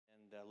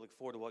look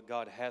forward to what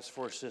God has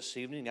for us this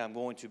evening. I'm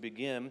going to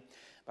begin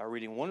by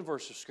reading one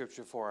verse of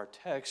Scripture for our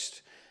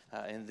text,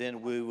 and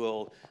then we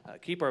will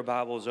keep our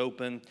Bibles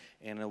open,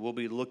 and we'll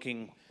be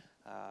looking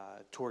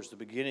towards the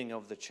beginning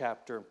of the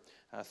chapter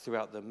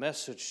throughout the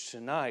message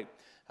tonight,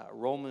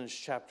 Romans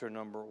chapter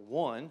number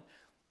 1.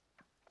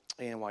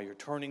 And while you're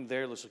turning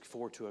there, let's look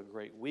forward to a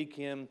great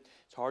weekend.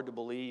 It's hard to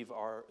believe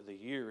the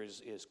year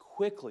is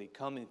quickly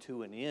coming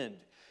to an end.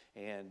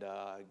 And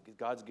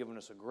God's given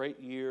us a great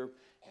year,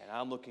 and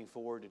I'm looking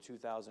forward to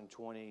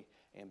 2020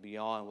 and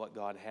beyond what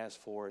God has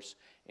for us.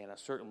 And I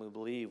certainly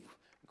believe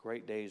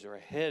great days are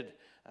ahead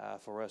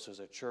for us as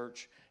a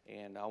church,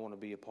 and I want to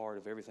be a part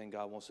of everything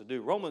God wants to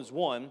do. Romans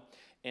 1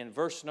 and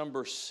verse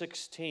number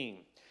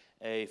 16,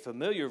 a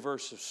familiar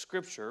verse of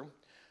Scripture,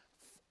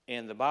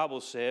 and the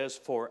Bible says,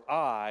 "For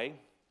I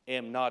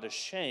am not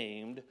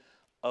ashamed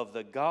of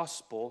the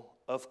gospel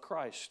of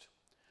Christ.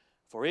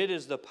 For it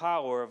is the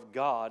power of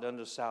God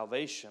unto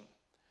salvation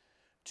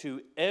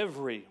to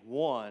every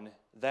one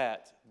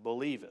that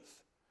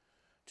believeth,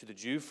 to the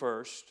Jew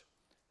first,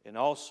 and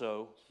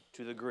also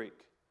to the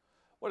Greek."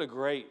 What a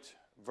great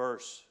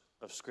verse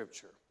of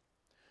Scripture.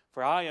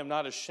 For I am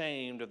not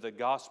ashamed of the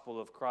gospel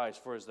of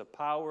Christ, for it is the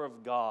power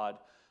of God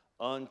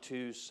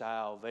unto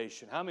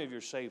salvation. How many of you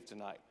are saved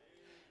tonight?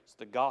 It's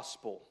the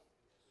gospel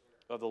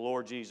of the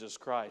Lord Jesus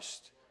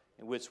Christ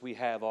in which we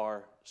have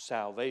our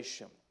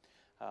salvation.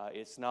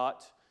 It's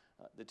not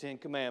the Ten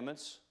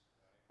Commandments,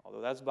 although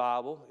that's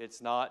Bible.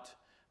 It's not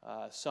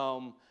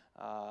some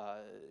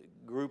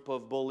group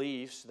of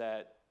beliefs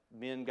that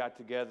men got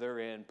together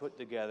and put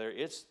together.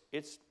 It's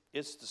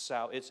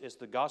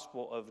the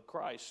gospel of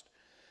Christ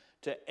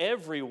to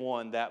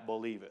everyone that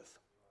believeth.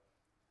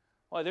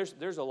 Well,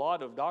 there's a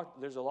lot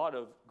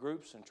of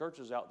groups and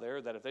churches out there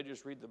that if they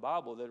just read the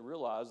Bible, they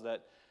realize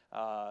that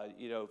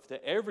to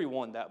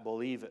everyone that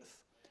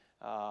believeth.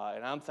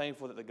 And I'm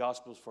thankful that the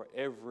gospel is for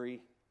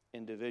every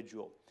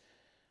individual.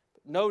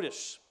 But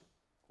notice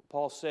what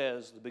Paul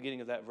says at the beginning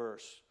of that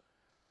verse.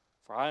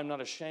 For I am not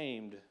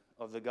ashamed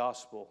of the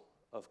gospel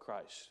of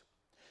Christ.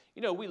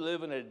 You know, we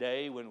live in a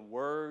day when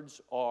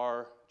words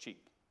are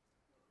cheap.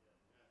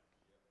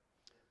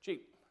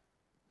 Cheap.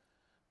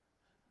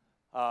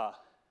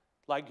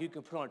 Like you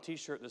can put on a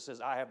t-shirt that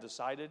says, "I have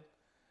decided."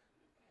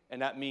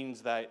 And that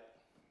means that,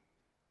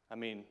 I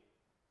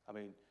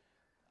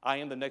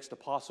am the next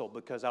apostle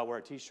because I wear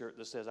a t-shirt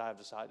that says, "I have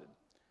decided."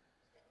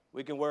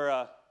 We can wear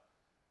a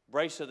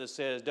bracelet that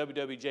says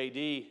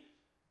WWJD,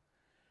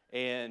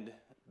 and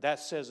that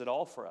says it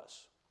all for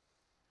us.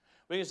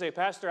 We can say,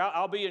 "Pastor,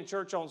 I'll be in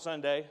church on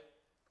Sunday."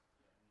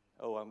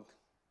 Oh,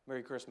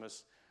 Merry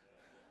Christmas.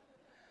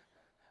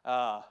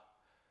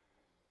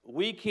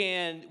 We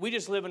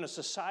just live in a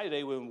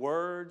society when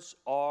words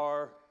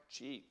are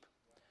cheap.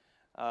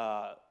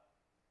 In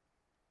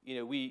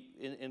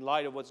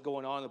light of what's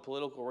going on in the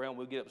political realm,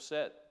 we get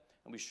upset,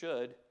 and we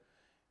should,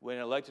 when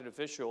an elected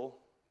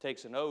official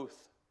takes an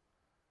oath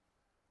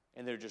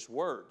and they're just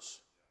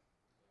words.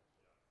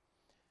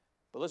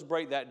 But let's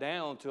break that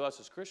down to us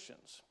as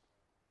Christians.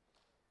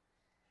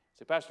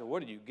 Say, "Pastor,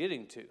 what are you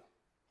getting to?"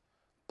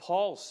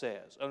 Paul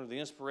says, under the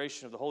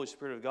inspiration of the Holy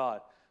Spirit of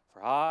God,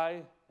 "For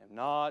I am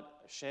not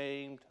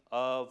ashamed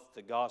of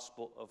the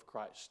gospel of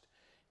Christ."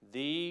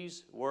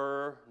 These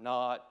were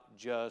not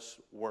just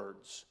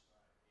words.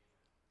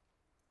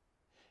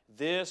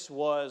 This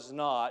was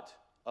not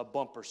a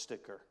bumper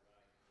sticker.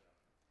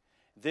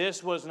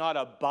 This was not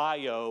a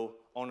bio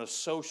on a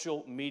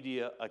social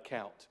media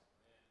account.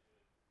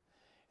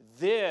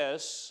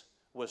 This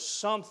was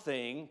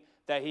something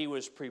that he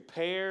was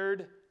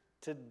prepared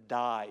to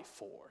die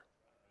for.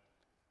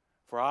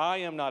 For I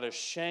am not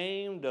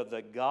ashamed of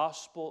the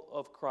gospel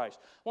of Christ.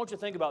 I want you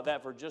to think about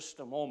that for just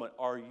a moment.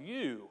 Are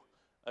you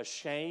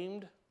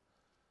ashamed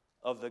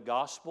of the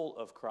gospel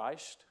of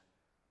Christ?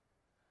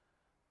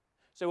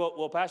 Say,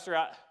 well,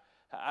 Pastor,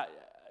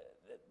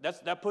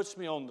 that puts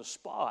me on the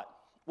spot.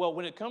 Well,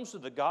 when it comes to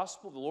the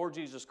gospel of the Lord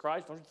Jesus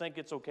Christ, don't you think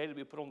it's okay to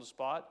be put on the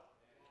spot?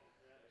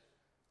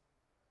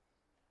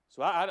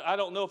 So I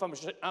don't know if I'm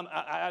ashamed.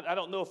 I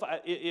don't know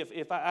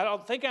if I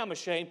don't think I'm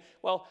ashamed.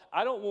 Well,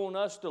 I don't want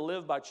us to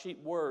live by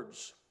cheap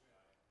words.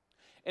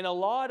 And a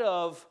lot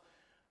of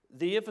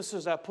the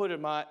emphasis I put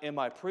in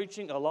my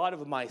preaching, a lot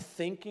of my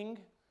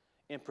thinking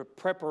in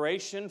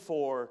preparation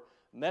for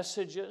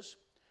messages,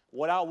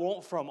 what I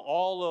want from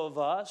all of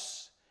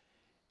us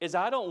is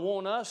I don't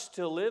want us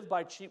to live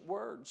by cheap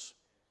words.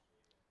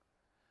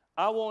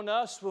 I want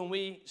us, when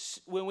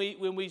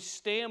we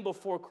stand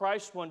before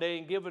Christ one day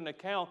and give an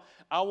account,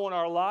 I want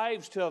our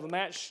lives to have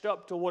matched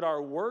up to what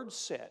our words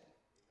said.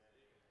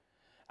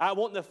 I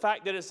want the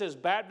fact that it says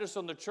Baptist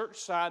on the church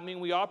side mean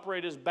we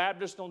operate as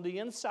Baptist on the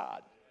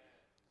inside.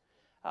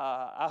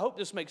 I hope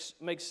this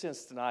makes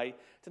sense tonight.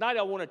 Tonight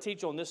I want to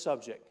teach on this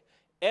subject.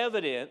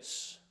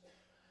 Evidence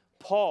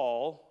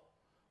Paul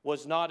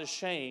was not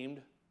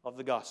ashamed of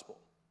the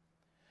gospel.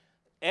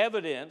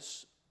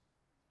 Evidence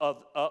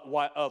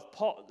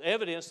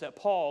evidence that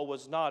Paul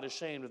was not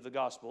ashamed of the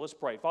gospel. Let's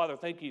pray. Father,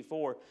 thank you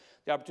for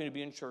the opportunity to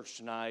be in church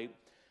tonight.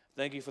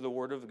 Thank you for the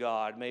Word of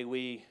God. May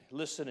we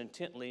listen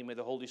intently. May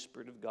the Holy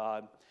Spirit of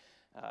God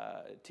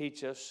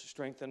teach us,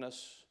 strengthen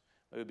us.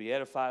 May we be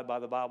edified by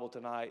the Bible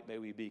tonight. May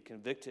we be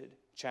convicted,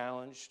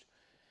 challenged.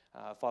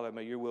 Father,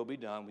 may your will be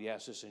done. We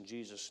ask this in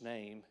Jesus'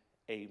 name.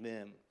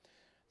 Amen.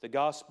 The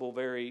gospel,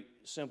 very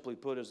simply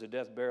put, is the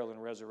death, burial,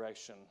 and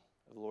resurrection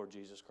of the Lord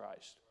Jesus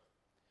Christ.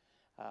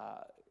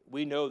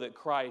 We know that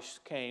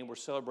Christ came. We're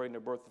celebrating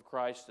the birth of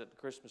Christ at the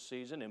Christmas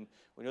season, and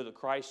we know that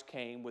Christ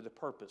came with a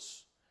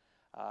purpose.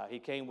 He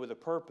came with a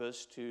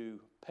purpose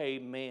to pay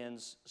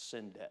man's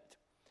sin debt,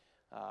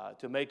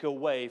 to make a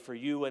way for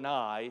you and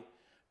I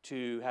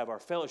to have our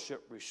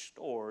fellowship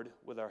restored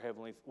with our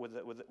heavenly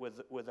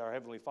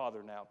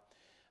Father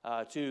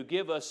now, to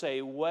give us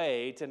a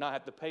way to not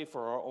have to pay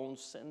for our own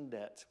sin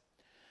debt.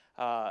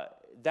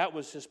 That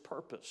was his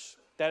purpose.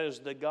 That is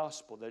the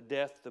gospel, the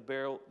death, the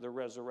burial, the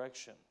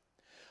resurrection.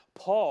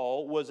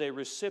 Paul was a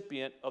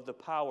recipient of the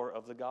power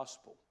of the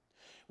gospel.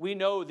 We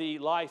know the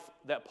life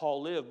that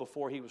Paul lived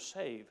before he was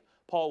saved.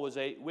 Paul was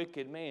a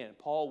wicked man.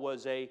 Paul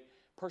was a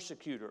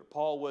persecutor.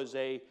 Paul was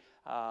a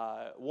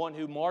one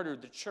who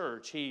martyred the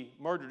church. He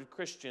murdered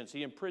Christians.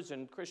 He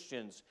imprisoned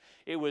Christians.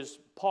 It was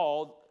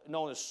Paul,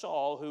 known as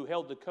Saul, who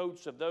held the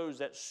coats of those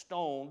that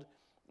stoned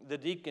the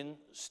deacon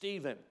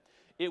Stephen.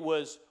 It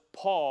was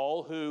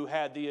Paul who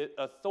had the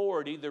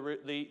authority,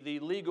 the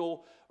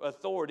legal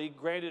authority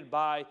granted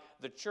by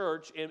the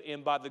church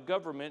and by the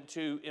government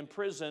to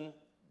imprison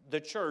the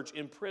church,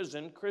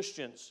 imprison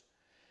Christians.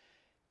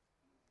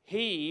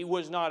 He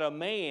was not a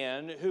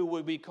man who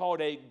would be called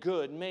a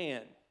good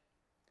man.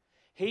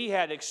 He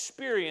had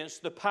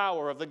experienced the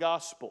power of the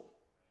gospel.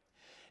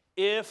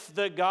 If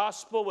the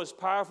gospel was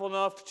powerful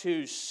enough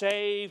to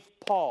save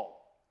Paul,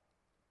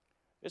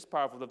 it's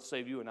powerful enough to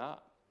save you and I.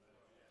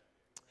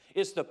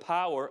 It's the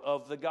power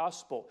of the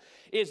gospel.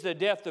 It's the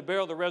death, the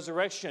burial, the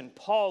resurrection.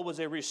 Paul was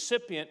a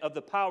recipient of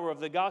the power of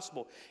the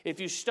gospel.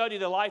 If you study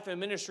the life and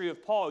ministry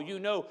of Paul, you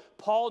know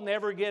Paul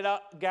never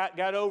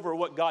got over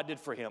what God did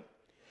for him.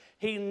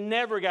 He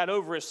never got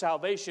over his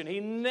salvation.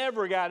 He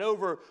never got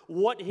over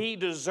what he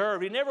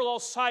deserved. He never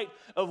lost sight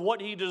of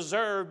what he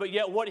deserved, but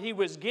yet what he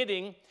was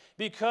getting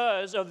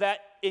because of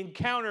that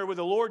encounter with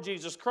the Lord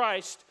Jesus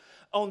Christ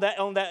on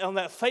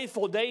that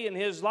faithful day in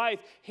his life,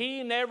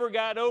 he never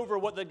got over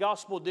what the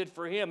gospel did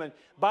for him. And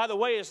by the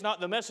way, it's not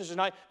the message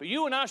tonight, but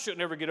you and I should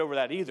never get over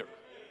that either.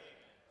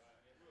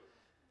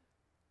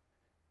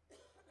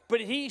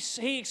 But he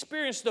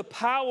experienced the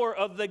power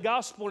of the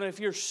gospel, and if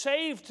you're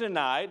saved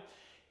tonight,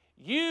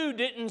 you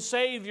didn't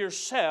save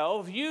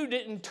yourself. You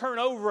didn't turn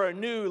over a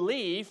new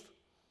leaf.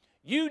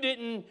 You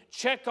didn't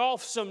check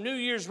off some New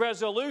Year's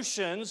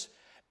resolutions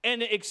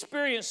and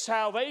experience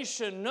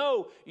salvation.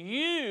 No,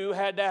 you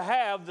had to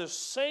have the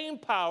same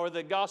power of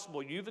the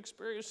gospel. You've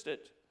experienced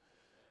it.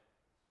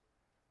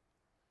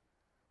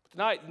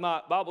 Tonight,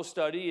 my Bible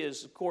study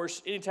is, of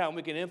course, anytime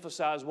we can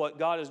emphasize what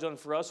God has done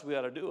for us, we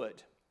ought to do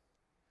it.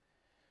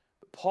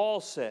 But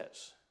Paul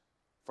says,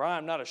 "For I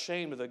am not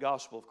ashamed of the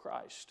gospel of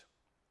Christ."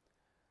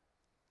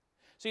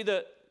 See,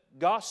 the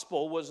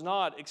gospel was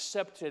not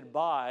accepted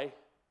by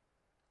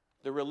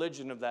the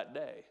religion of that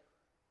day.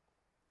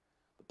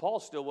 But Paul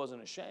still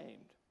wasn't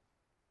ashamed.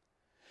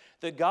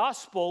 The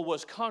gospel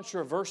was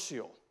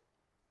controversial,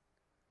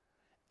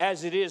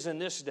 as it is in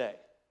this day.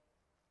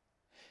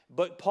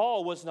 But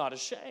Paul was not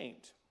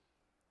ashamed.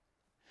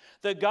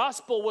 The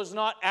gospel was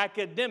not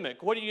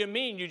academic. What do you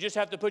mean? You just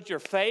have to put your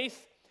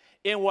faith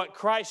in what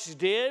Christ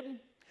did?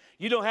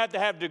 You don't have to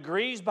have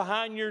degrees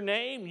behind your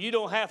name. You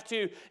don't have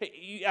to.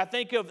 I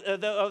think of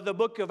the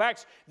book of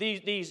Acts,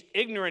 these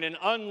ignorant and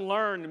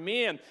unlearned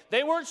men.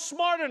 They weren't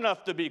smart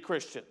enough to be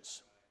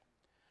Christians.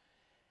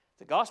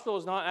 The gospel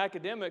is not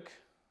academic.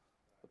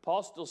 But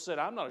Paul still said,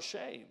 I'm not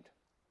ashamed.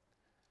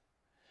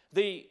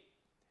 The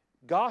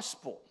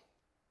gospel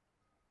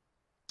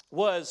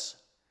was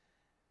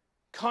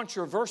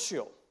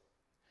controversial.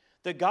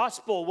 The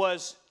gospel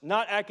was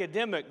not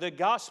academic. The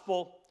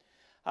gospel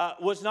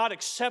was not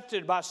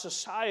accepted by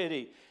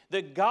society.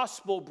 The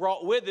gospel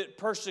brought with it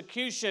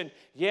persecution,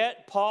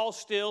 yet Paul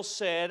still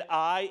said,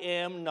 I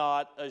am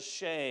not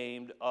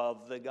ashamed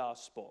of the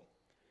gospel.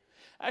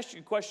 I asked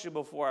you a question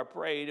before I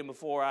prayed and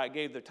before I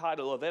gave the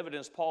title of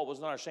evidence Paul was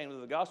not ashamed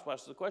of the gospel. I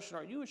asked the question,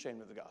 are you ashamed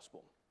of the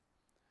gospel?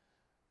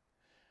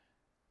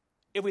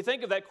 If we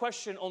think of that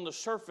question on the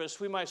surface,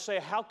 we might say,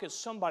 how could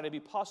somebody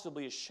be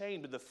possibly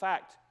ashamed of the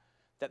fact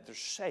that they're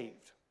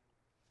saved?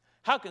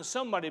 How can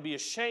somebody be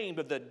ashamed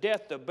of the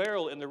death, the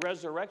burial, and the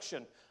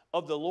resurrection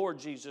of the Lord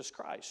Jesus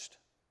Christ?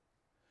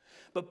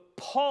 But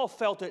Paul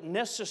felt it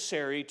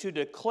necessary to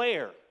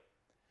declare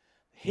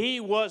he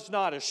was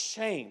not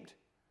ashamed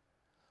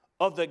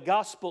of the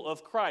gospel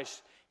of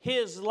Christ.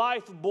 His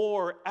life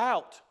bore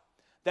out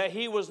that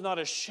he was not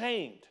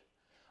ashamed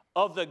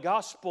of the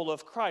gospel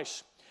of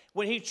Christ.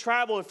 When he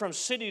traveled from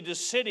city to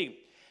city,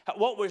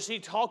 what was he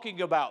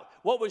talking about?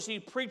 What was he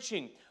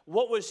preaching?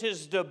 What was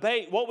his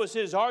debate? What was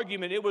his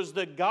argument? It was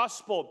the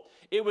gospel.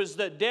 It was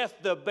the death,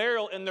 the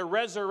burial, and the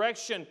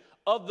resurrection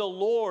of the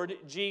Lord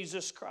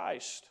Jesus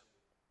Christ.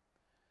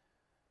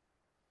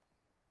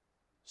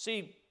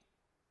 See,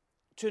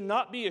 to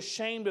not be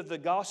ashamed of the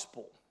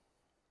gospel,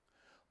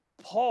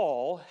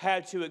 Paul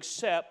had to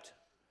accept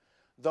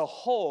the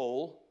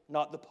whole,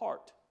 not the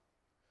part.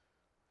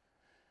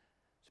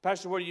 So,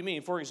 Pastor, what do you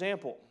mean? For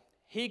example,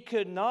 he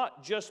could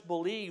not just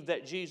believe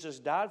that Jesus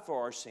died for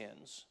our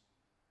sins,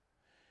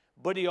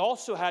 but he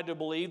also had to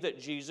believe that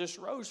Jesus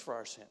rose for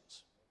our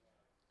sins.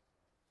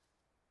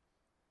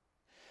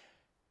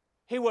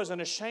 He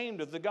wasn't ashamed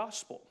of the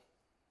gospel.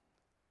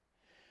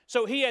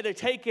 So he had to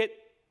take it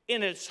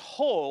in its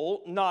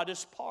whole, not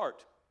its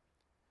part.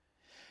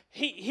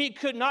 He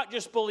could not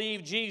just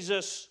believe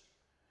Jesus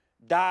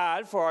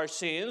died for our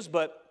sins,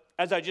 but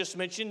as I just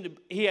mentioned,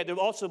 he had to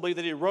also believe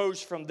that he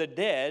rose from the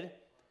dead,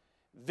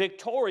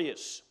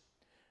 victorious,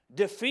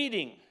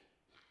 defeating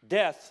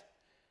death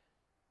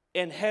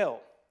and hell.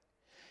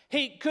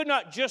 He could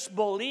not just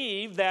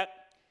believe that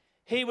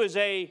he was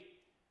a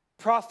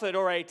prophet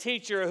or a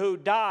teacher who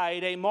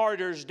died a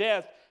martyr's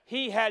death.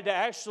 He had to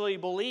actually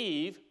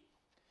believe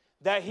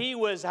that he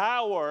was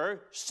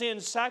our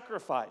sin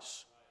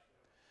sacrifice,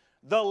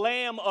 the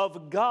Lamb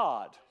of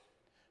God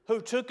who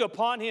took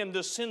upon him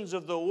the sins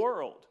of the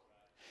world.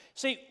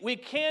 See, we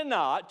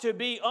cannot, to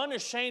be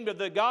unashamed of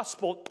the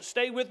gospel,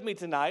 stay with me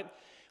tonight,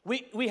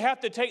 we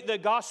have to take the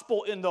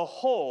gospel in the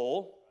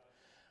whole,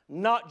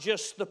 not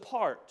just the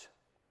part.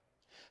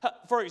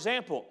 For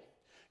example,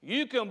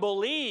 you can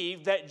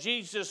believe that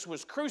Jesus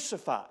was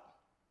crucified.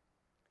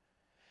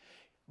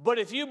 But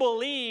if you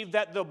believe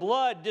that the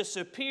blood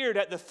disappeared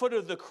at the foot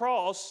of the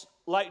cross,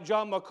 like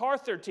John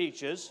MacArthur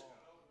teaches,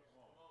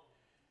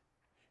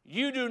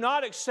 you do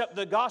not accept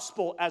the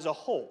gospel as a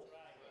whole.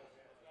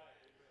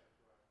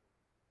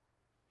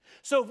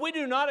 So if we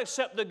do not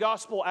accept the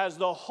gospel as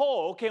the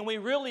whole, can we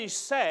really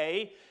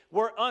say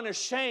we're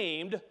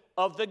unashamed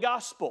of the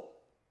gospel?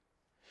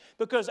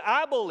 Because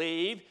I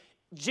believe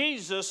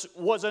Jesus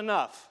was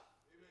enough.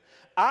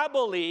 I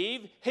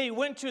believe he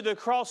went to the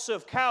cross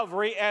of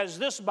Calvary as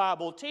this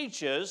Bible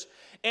teaches,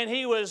 and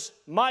he was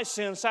my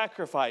sin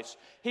sacrifice.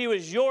 He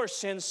was your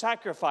sin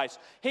sacrifice.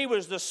 He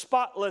was the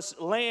spotless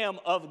Lamb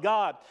of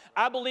God.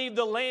 I believe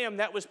the Lamb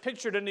that was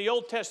pictured in the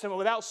Old Testament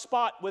without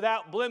spot,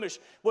 without blemish,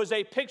 was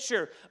a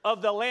picture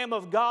of the Lamb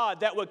of God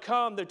that would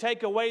come to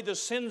take away the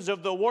sins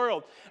of the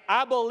world.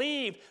 I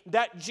believe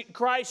that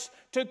Christ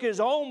took his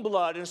own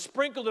blood and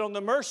sprinkled it on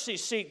the mercy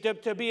seat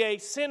to be a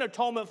sin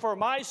atonement for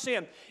my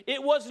sin.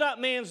 It was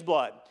not man's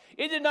blood.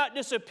 It did not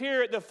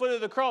disappear at the foot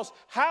of the cross.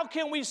 How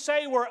can we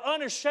say we're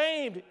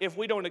unashamed if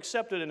we don't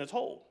accept it in its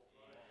whole?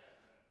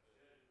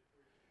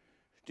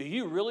 Do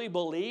you really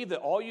believe that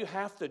all you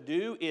have to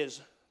do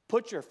is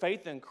put your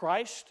faith in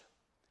Christ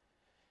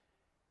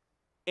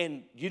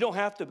and you don't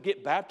have to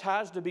get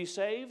baptized to be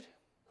saved?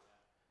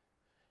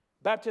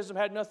 Baptism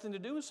had nothing to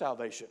do with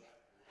salvation.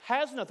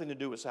 Has nothing to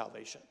do with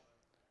salvation.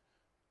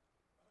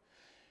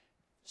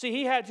 See,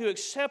 he had to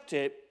accept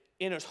it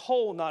in its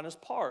whole, not its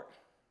part.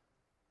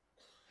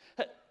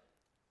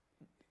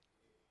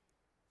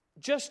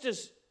 Just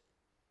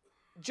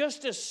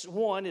as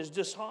one is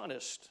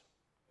dishonest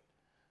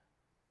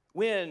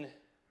when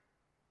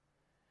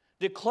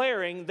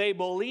declaring they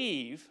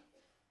believe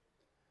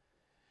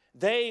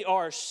they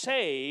are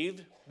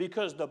saved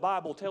because the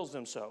Bible tells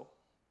them so,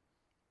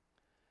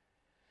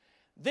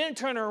 then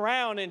turn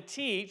around and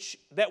teach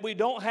that we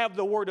don't have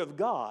the Word of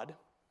God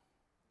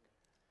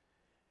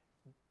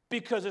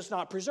because it's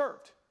not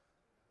preserved.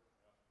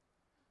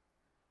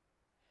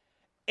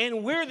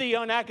 And we're the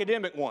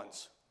unacademic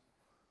ones.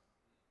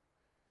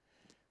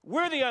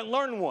 We're the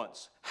unlearned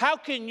ones. How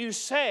can you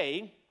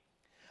say,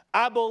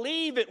 I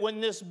believe it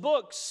when this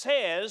book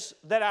says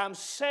that I'm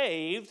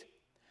saved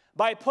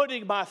by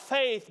putting my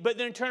faith, but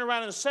then turn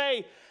around and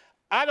say,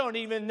 I don't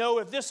even know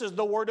if this is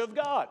the Word of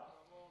God?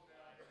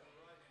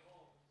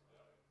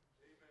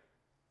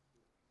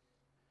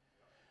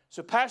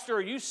 So, Pastor,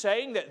 are you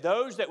saying that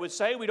those that would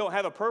say we don't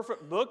have a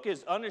perfect book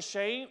is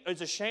ashamed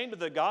of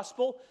the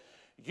gospel?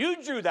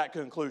 You drew that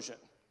conclusion.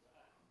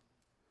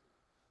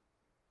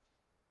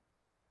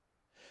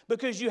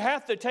 Because you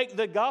have to take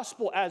the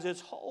gospel as its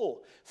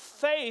whole.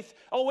 Faith,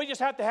 we just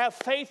have to have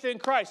faith in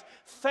Christ.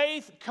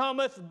 Faith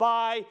cometh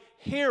by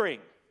hearing.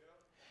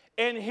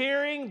 And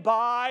hearing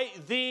by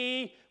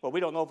the, we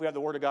don't know if we have the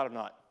Word of God or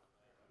not.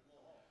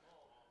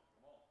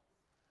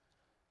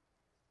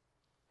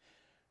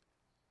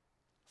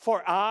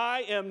 For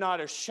I am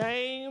not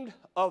ashamed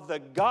of the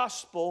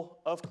gospel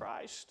of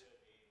Christ.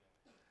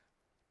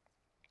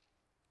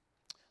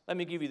 Let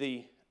me give you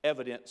the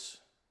evidence,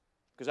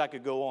 because I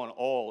could go on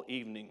all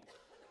evening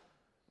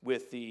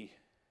with in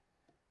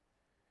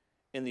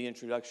the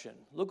introduction.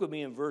 Look with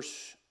me in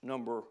verse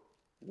number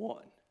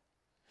 1.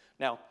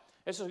 Now,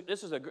 this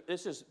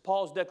is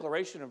Paul's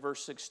declaration in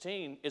verse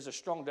 16 is a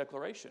strong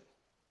declaration.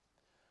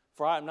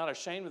 For I am not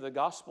ashamed of the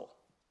gospel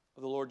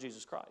of the Lord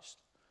Jesus Christ.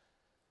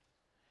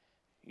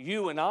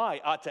 You and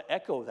I ought to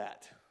echo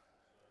that.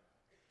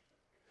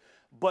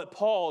 But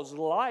Paul's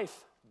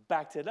life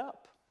backed it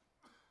up.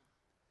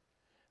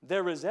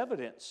 There is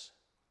evidence.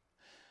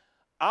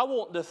 I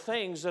want the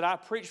things that I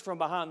preach from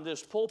behind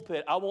this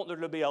pulpit, I want there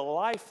to be a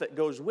life that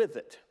goes with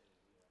it.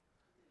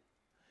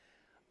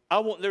 I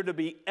want there to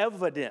be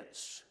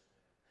evidence.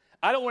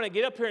 I don't want to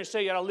get up here and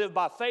say, I live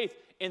by faith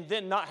and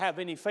then not have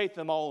any faith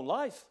in my own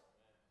life.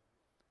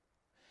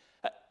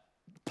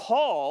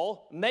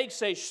 Paul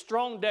makes a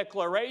strong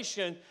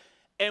declaration,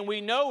 and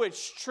we know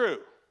it's true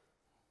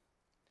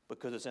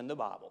because it's in the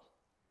Bible.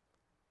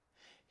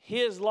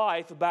 His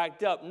life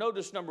backed up.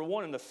 Notice number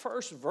one in the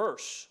first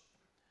verse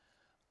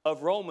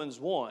of Romans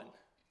 1,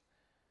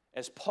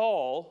 as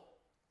Paul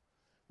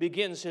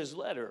begins his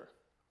letter,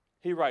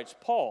 he writes,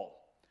 Paul,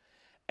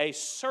 a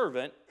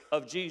servant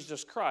of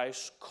Jesus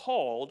Christ,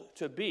 called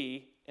to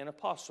be an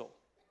apostle.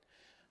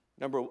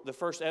 The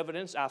first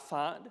evidence I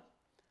find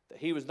that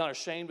he was not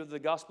ashamed of the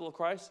gospel of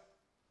Christ,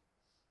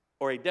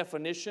 or a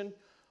definition,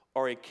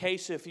 or a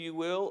case, if you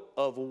will,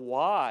 of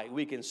why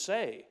we can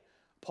say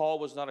Paul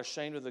was not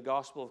ashamed of the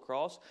gospel of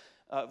Christ,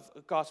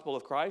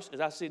 as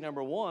I see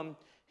number one,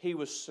 he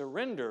was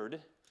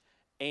surrendered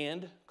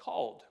and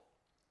called.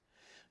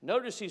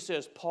 Notice he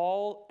says,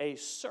 Paul, a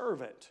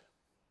servant.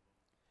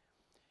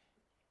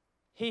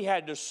 He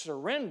had to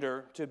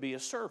surrender to be a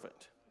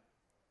servant.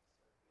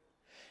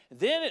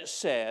 Then it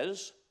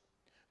says,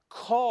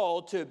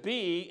 called to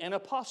be an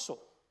apostle.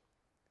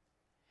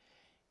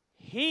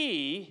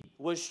 He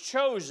was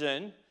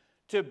chosen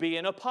to be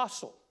an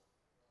apostle.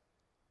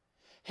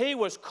 He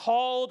was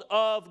called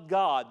of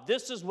God.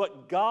 This is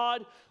what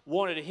God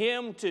wanted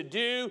him to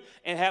do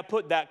and have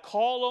put that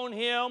call on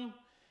him.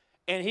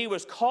 And he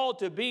was called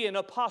to be an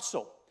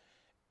apostle.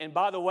 And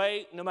by the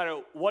way, no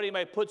matter what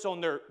anybody puts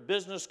on their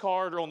business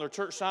card or on their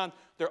church sign,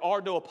 there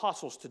are no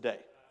apostles today.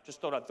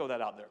 Just thought I'd throw that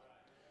out there.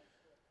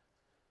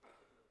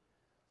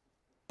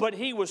 But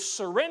he was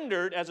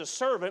surrendered as a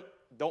servant.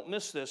 Don't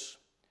miss this.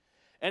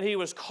 And he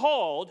was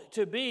called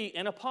to be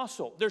an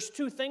apostle. There's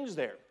two things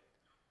there.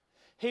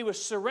 He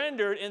was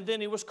surrendered and then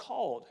he was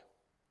called.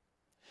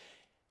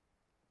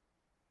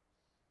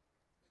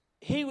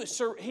 He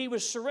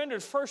was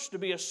surrendered first to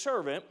be a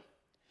servant,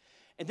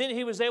 and then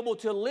he was able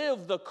to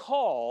live the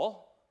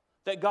call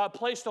that God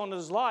placed on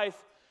his life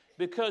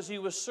because he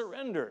was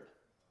surrendered.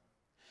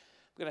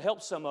 I'm going to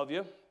help some of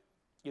you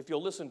if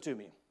you'll listen to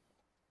me.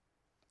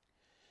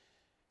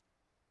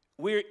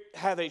 We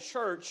have a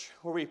church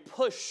where we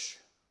push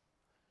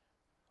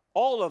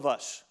all of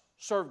us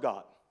serve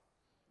God.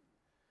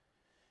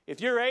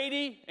 If you're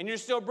 80 and you're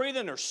still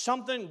breathing, there's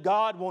something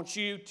God wants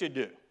you to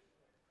do.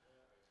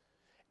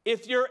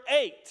 If you're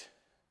 8,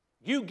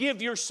 you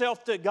give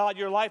yourself to God,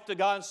 your life to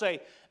God, and say,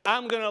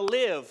 I'm going to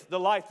live the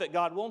life that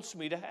God wants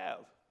me to have.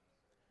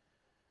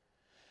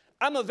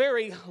 I'm a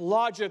very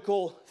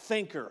logical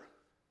thinker,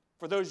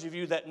 for those of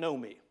you that know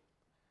me.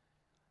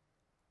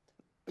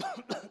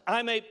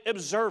 I'm an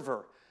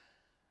observer.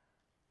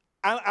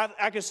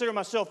 I consider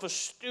myself a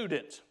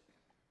student.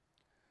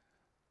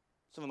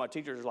 Some of my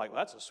teachers are like, well,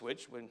 that's a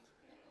switch.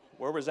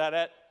 Where was that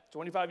at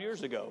 25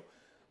 years ago?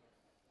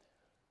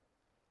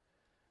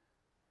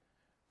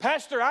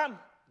 Pastor, I'm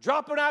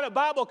dropping out of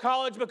Bible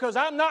college because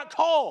I'm not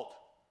called.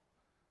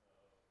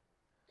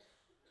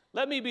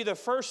 Let me be the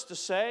first to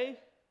say,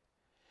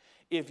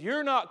 if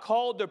you're not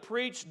called to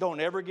preach,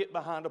 don't ever get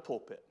behind a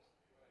pulpit.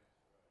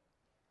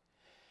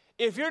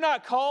 If you're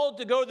not called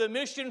to go to the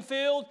mission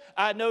field,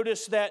 I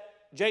noticed that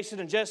Jason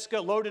and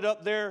Jessica loaded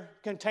up their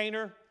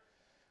container,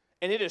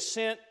 and it is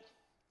sent.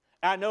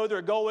 I know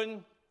they're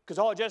going because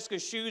all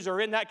Jessica's shoes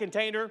are in that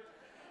container,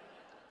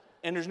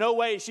 and there's no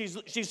way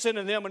she's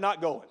sending them and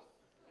not going.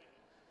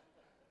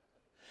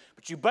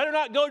 But you better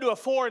not go to a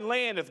foreign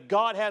land if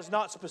God has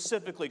not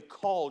specifically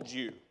called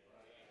you.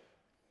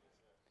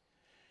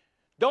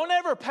 Don't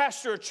ever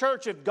pastor a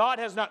church if God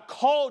has not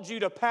called you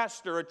to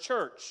pastor a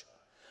church.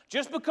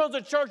 Just because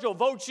the church will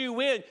vote you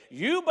in,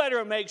 you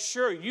better make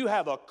sure you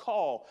have a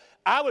call.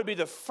 I would be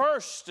the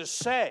first to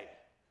say,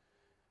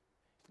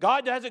 if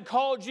God hasn't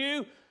called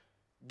you,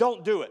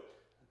 don't do it.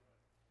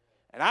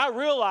 And I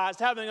realized,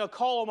 having a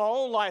call in my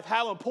own life,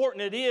 how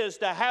important it is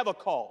to have a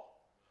call.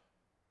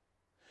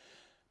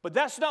 But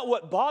that's not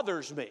what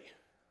bothers me.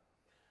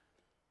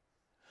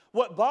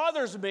 What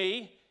bothers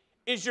me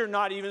is you're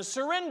not even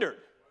surrendered.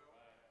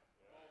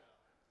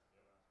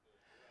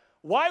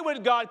 Why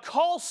would God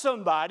call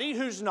somebody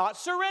who's not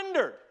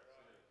surrendered?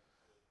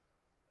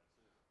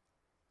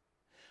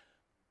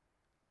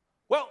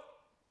 Well,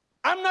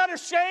 I'm not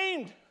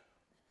ashamed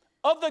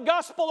of the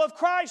gospel of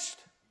Christ,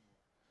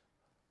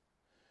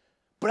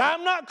 but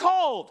I'm not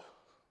called.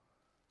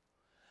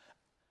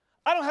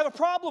 I don't have a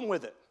problem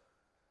with it.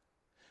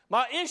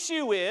 My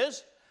issue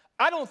is,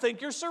 I don't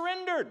think you're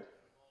surrendered.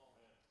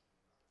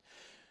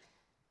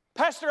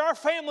 Pastor, our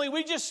family,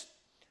 we're just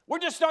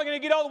not going to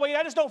get all the way.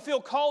 I just don't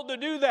feel called to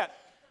do that.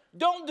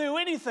 Don't do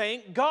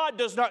anything God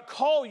does not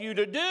call you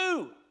to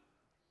do.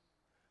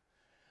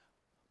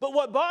 But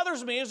what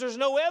bothers me is there's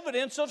no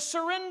evidence of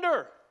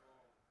surrender.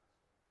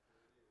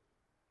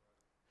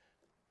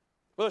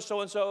 Brother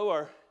so-and-so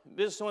or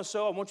Ms.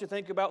 so-and-so, I want you to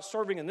think about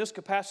serving in this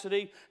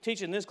capacity,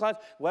 teaching this class.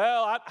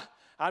 Well,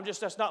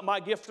 that's not my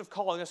gift of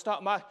calling. That's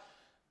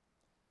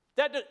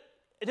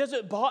it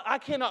doesn't bother. I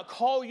cannot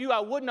call you. I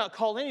would not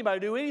call anybody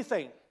to do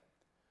anything.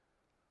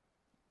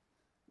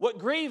 What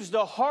grieves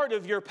the heart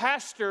of your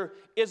pastor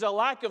is a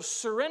lack of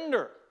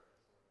surrender.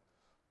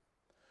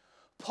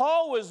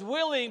 Paul was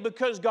willing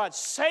because God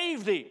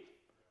saved him,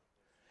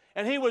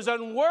 and he was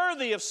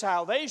unworthy of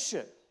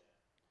salvation.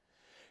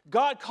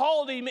 God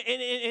called him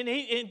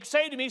and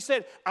saved him. He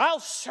said, I'll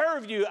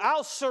serve you.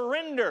 I'll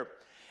surrender.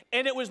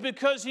 And it was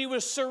because he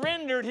was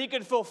surrendered he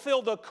could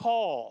fulfill the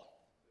call.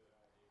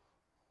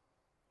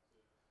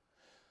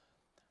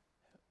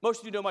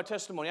 Most of you know my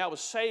testimony. I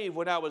was saved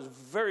when I was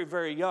very,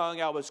 very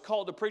young. I was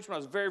called to preach when I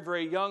was very,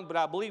 very young. But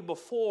I believe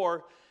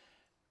before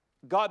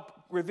God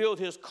revealed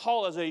his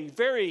call as a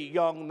very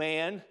young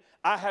man,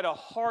 I had a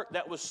heart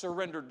that was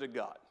surrendered to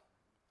God.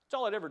 That's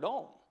all I'd ever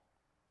known.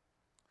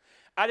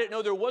 I didn't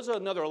know there was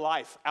another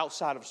life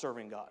outside of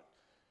serving God.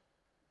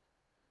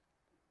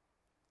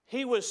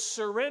 He was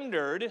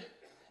surrendered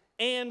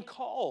and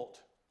called.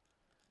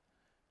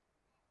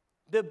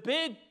 The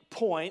big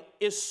point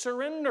is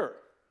surrender.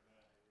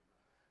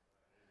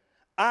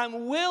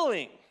 I'm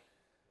willing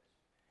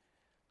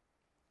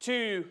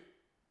to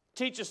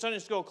teach a Sunday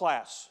school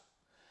class.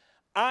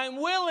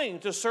 I'm willing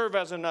to serve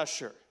as an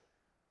usher.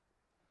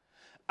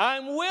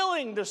 I'm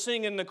willing to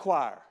sing in the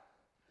choir.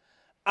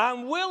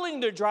 I'm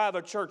willing to drive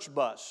a church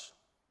bus.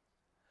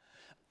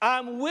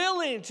 I'm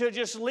willing to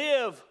just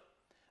live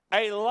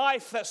a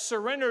life that's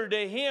surrendered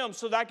to Him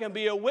so that I can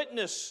be a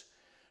witness,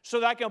 so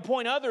that I can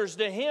point others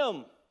to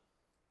Him.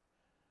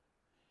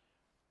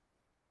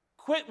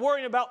 Quit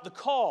worrying about the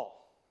call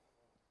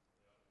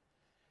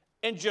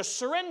and just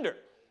surrender.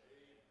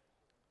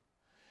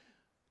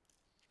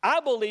 I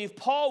believe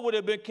Paul would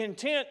have been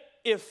content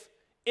if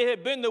it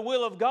had been the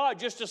will of God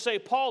just to say,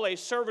 Paul, a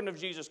servant of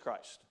Jesus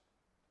Christ.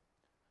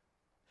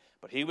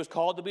 But he was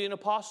called to be an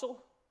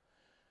apostle.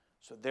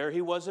 So there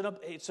he was,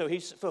 so he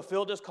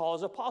fulfilled his call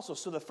as apostle.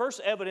 So the first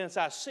evidence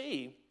I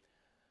see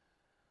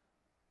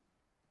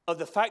of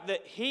the fact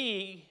that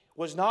he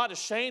was not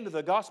ashamed of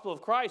the gospel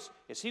of Christ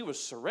is he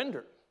was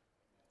surrendered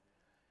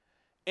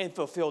and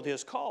fulfilled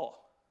his call.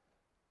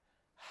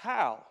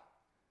 How?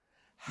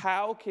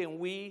 How can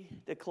we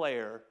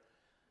declare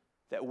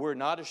that we're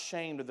not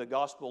ashamed of the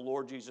gospel of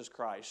Lord Jesus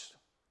Christ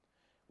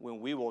when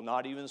we will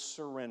not even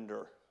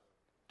surrender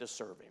to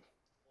serve Him?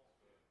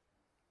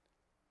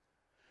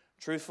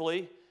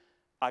 Truthfully,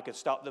 I could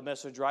stop the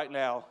message right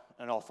now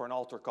and offer an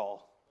altar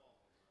call.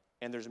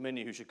 And there's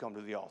many who should come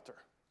to the altar.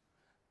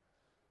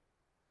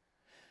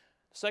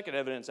 The second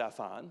evidence I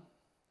find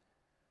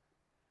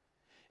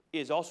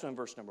is also in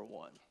verse number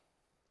 1.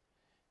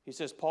 He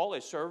says, Paul,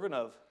 a servant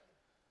of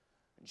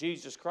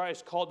Jesus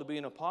Christ, called to be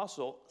an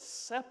apostle,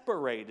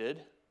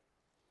 separated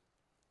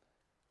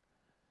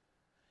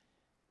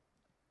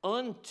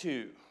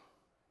unto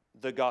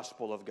the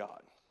gospel of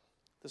God.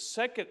 The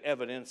second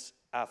evidence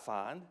I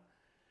find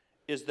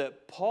is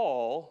that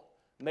Paul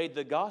made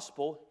the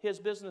gospel his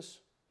business.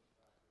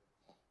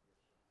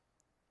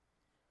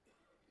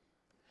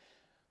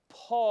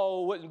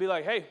 Paul wouldn't be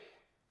like, hey,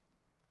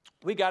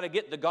 we got to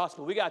get the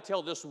gospel. We got to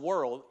tell this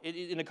world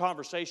in a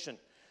conversation.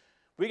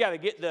 We got to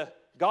get the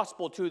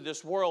gospel to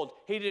this world.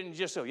 He didn't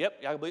just say,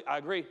 yep, I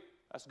agree.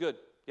 That's good.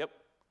 Yep.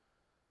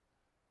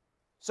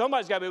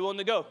 Somebody's got to be willing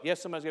to go.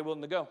 Yes, somebody's got to be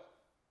willing to go.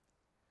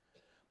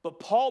 But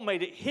Paul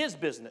made it his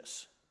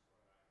business.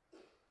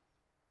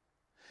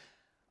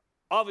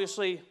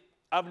 Obviously,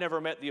 I've never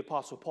met the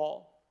Apostle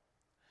Paul.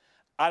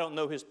 I don't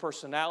know his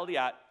personality.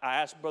 I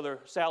asked Brother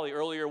Sally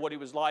earlier what he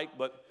was like,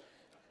 but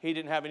he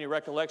didn't have any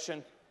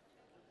recollection.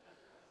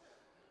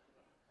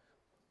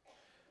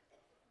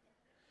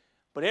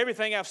 But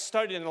everything I've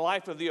studied in the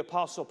life of the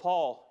Apostle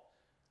Paul,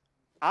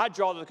 I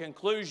draw the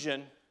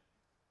conclusion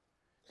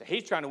that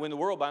he's trying to win the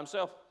world by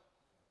himself.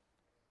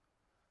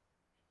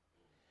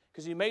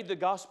 Because he made the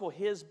gospel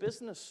his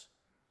business.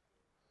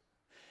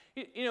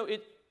 You know,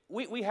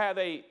 we have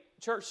a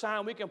church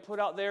sign we can put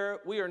out there,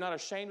 we are not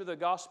ashamed of the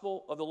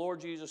gospel of the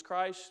Lord Jesus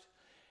Christ.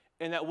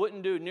 And that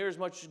wouldn't do near as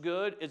much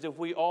good as if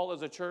we all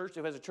as a church,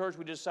 if as a church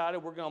we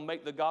decided we're going to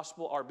make the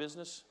gospel our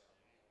business.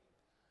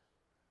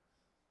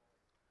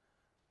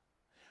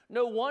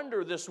 No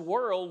wonder this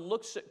world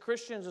looks at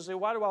Christians and say,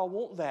 why do I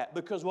want that?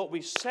 Because what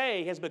we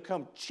say has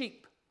become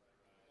cheap.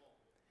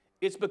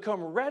 It's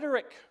become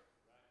rhetoric.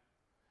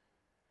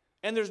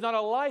 And there's not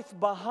a life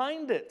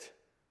behind it.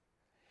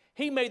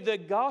 He made the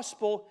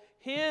gospel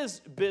his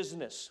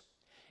business.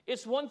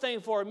 It's one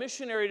thing for a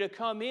missionary to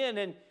come in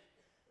and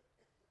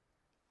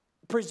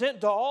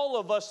present to all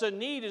of us a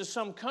need in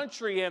some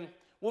country, and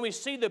when we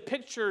see the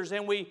pictures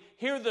and we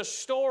hear the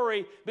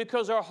story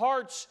because our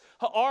hearts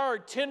are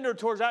tender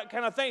towards that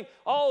kind of thing,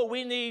 oh,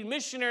 we need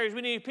missionaries,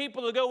 we need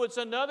people to go. It's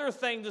another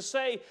thing to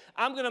say,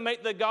 I'm going to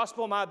make the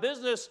gospel my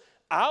business.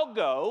 I'll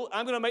go.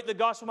 I'm going to make the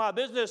gospel my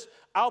business.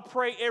 I'll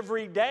pray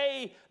every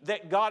day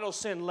that God will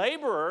send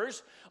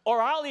laborers,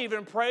 or I'll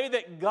even pray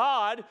that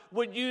God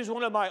would use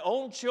one of my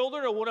own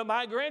children or one of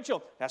my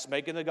grandchildren. That's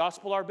making the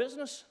gospel our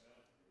business.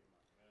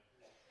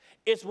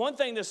 It's one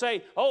thing to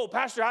say, oh,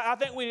 Pastor, I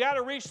think we got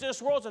to reach this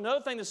world. It's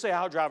another thing to say,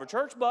 I'll drive a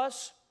church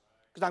bus.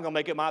 because I'm going to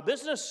make it my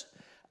business.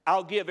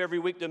 I'll give every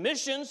week to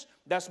missions.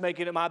 That's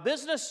making it my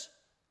business.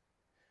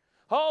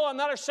 Oh, I'm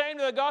not ashamed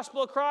of the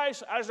gospel of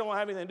Christ. I just don't want to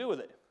have anything to do with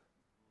it.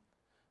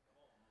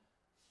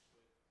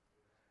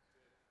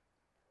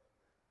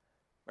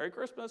 Merry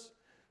Christmas.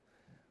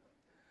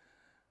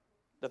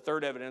 The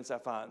third evidence I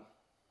find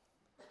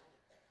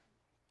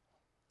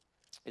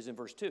is in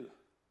verse 2.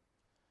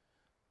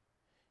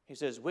 He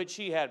says, which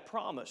he had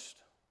promised.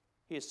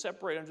 He is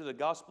separated unto the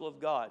gospel of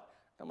God.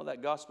 Talking about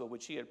that gospel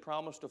which he had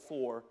promised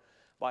afore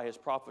by his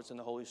prophets in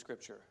the Holy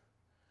Scripture.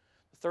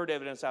 The third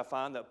evidence I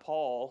find that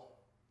Paul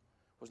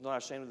was not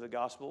ashamed of the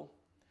gospel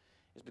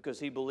is because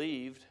he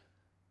believed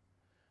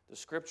the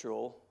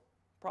scriptural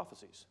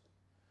prophecies.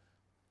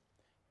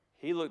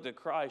 He looked at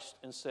Christ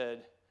and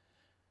said,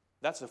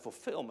 that's a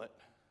fulfillment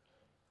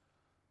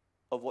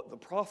of what the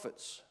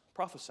prophets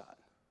prophesied.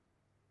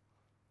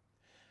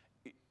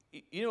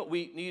 You know what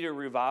we need a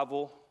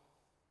revival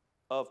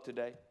of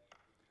today?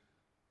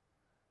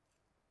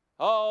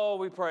 Oh,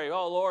 we pray,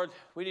 oh Lord,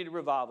 we need a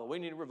revival. We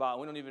need a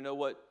revival. We don't even know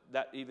what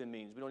that even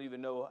means. We don't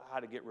even know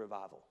how to get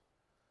revival.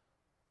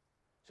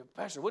 So,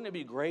 Pastor, wouldn't it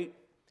be great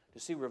to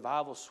see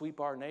revival sweep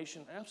our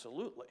nation?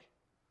 Absolutely.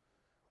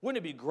 Wouldn't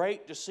it be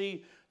great to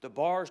see the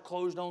bars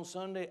closed on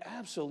Sunday?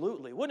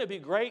 Absolutely. Wouldn't it be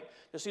great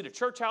to see the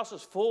church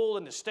houses full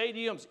and the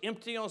stadiums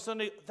empty on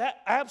Sunday?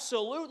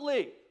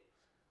 Absolutely.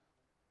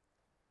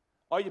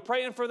 Are you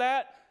praying for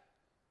that?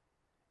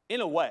 In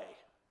a way.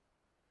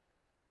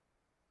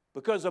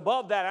 Because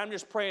above that, I'm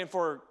just praying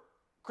for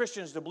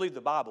Christians to believe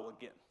the Bible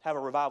again. Have a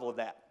revival of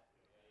that.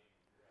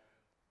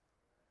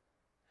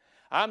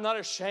 I'm not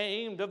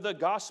ashamed of the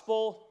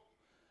gospel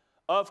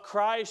of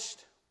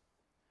Christ.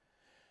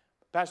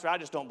 Pastor, I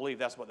just don't believe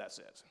that's what that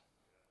says.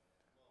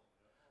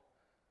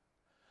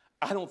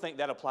 I don't think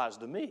that applies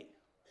to me.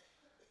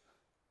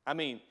 I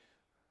mean,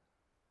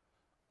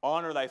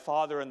 honor thy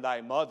father and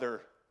thy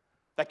mother,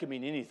 that could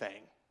mean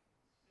anything.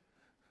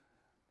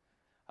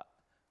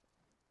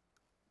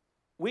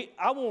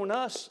 I want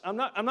us, I'm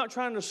not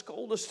trying to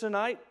scold us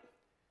tonight,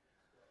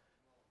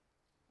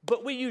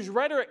 but we use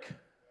rhetoric.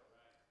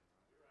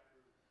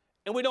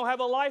 And we don't have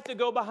a life to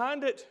go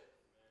behind it.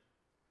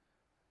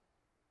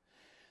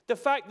 The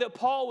fact that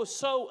Paul was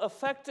so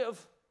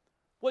effective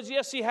was,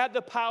 yes, he had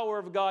the power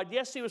of God.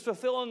 Yes, he was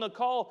fulfilling the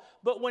call.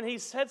 But when he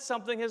said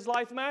something, his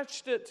life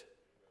matched it.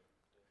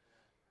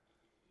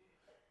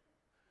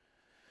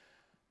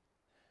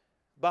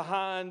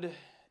 Behind,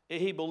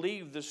 he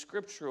believed the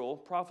scriptural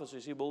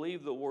prophecies. He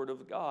believed the word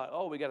of God.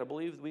 Oh, we have to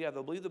believe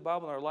the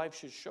Bible, and our life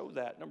should show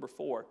that. Number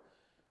 4.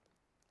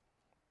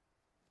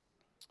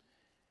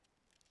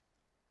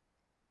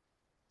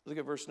 Look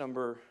at verse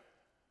number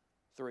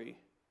 3.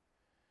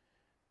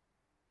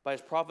 By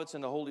his prophets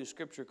in the Holy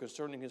Scripture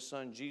concerning his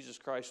Son, Jesus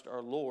Christ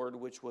our Lord,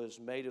 which was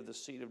made of the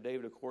seed of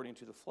David according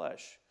to the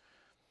flesh.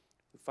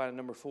 We find in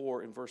number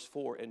 4 in verse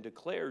 4, and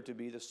declared to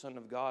be the Son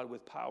of God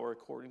with power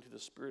according to the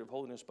Spirit of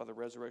holiness by the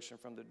resurrection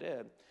from the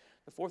dead.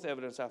 The fourth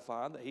evidence I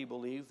find that he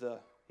believed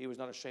he was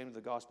not ashamed of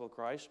the gospel of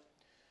Christ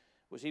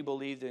was he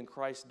believed in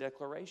Christ's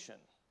declaration.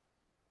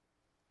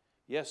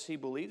 Yes, he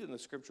believed in the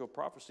scriptural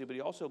prophecy, but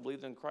he also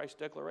believed in Christ's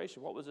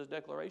declaration. What was his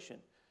declaration?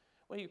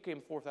 Well, he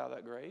came forth out of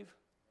that grave.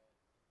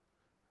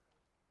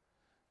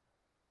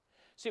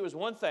 See, it was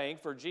one thing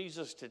for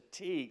Jesus to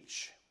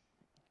teach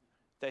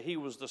that he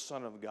was the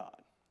Son of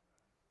God.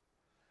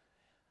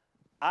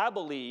 I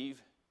believe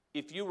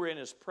if you were in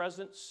his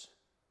presence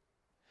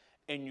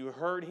and you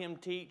heard him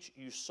teach,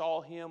 you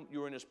saw him, you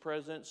were in his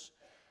presence,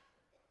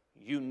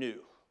 you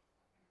knew.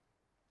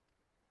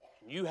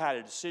 You had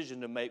a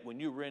decision to make when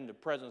you were in the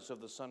presence of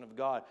the Son of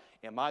God.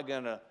 Am I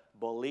going to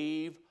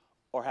believe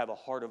or have a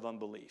heart of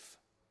unbelief?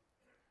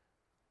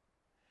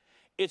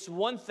 It's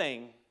one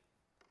thing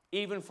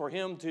even for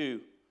him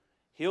to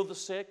heal the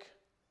sick,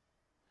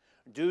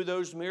 do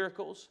those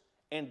miracles,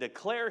 and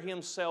declare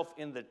himself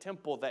in the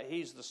temple that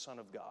he's the Son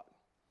of God.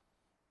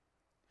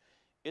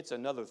 It's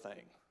another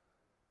thing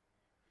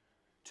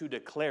to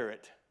declare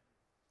it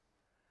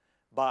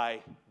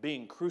by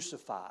being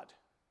crucified,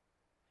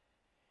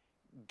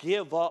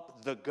 give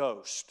up the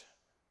ghost,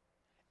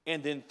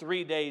 and then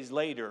 3 days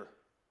later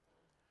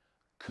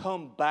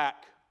come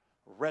back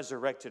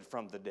resurrected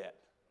from the dead.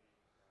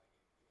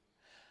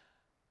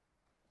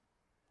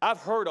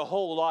 I've heard a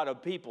whole lot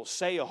of people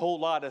say a whole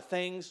lot of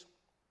things.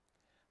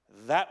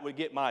 That would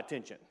get my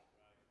attention.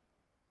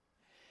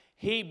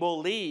 He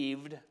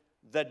believed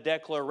the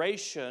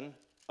declaration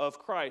of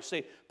Christ.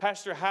 Say,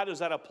 Pastor, how does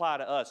that apply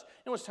to us?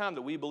 You know, it's time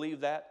that we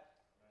believe that.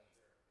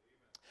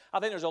 I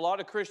think there's a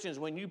lot of Christians,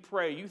 when you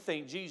pray, you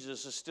think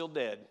Jesus is still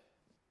dead.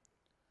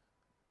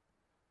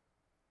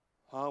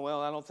 Oh,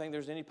 well, I don't think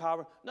there's any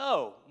power.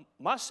 No,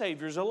 my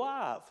Savior's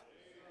alive.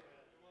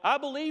 I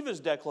believe his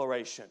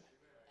declaration.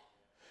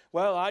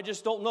 Well, I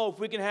just don't know if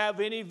we can have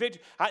any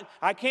victory.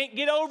 I can't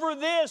get over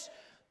this.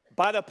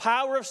 By the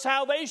power of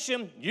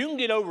salvation, you can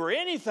get over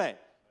anything.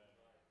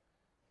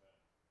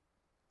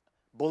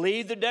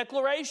 Believe the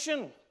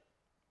declaration.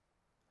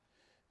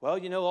 Well,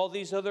 you know, all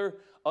these other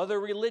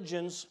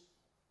religions,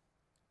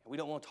 We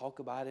don't want to talk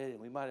about it,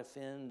 and we might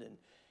offend,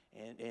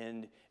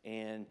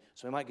 and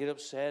somebody might get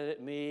upset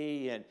at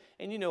me, and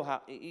you know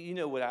how, you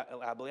know what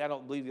I believe. I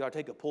don't believe you ought to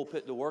take a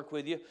pulpit to work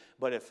with you,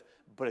 but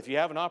if you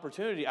have an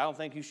opportunity, I don't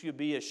think you should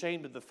be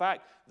ashamed of the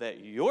fact that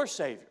your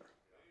Savior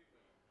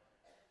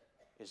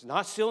is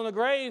not still in the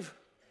grave.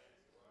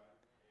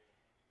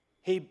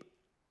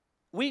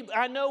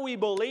 I know we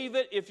believe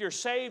it. If you're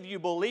saved, you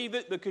believe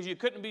it because you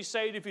couldn't be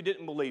saved if you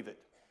didn't believe it.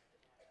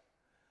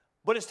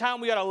 But it's time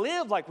we got to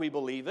live like we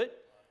believe it.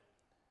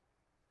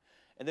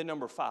 And then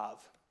number 5,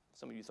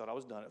 some of you thought I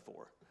was done at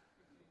 4.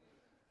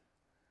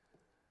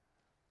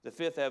 The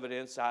 5th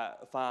evidence I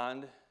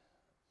find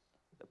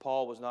that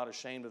Paul was not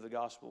ashamed of the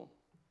gospel.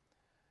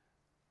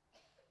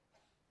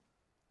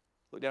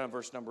 Look down at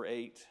verse number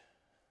 8.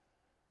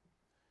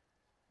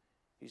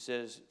 He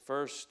says,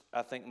 first,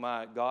 I thank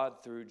my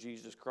God through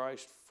Jesus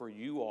Christ for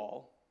you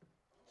all,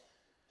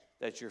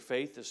 that your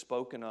faith is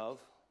spoken of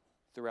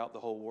throughout the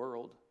whole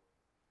world.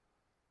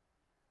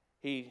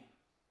 He,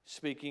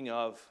 speaking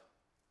of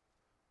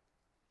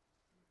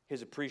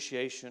his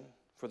appreciation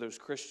for those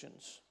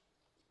Christians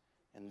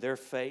and their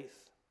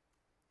faith.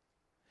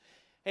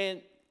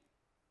 And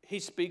he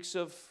speaks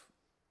of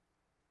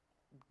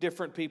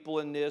different people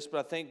in this,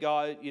 but I thank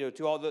God,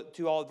 to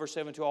all, verse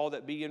 7, to all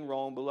that be in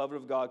Rome, beloved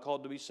of God,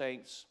 called to be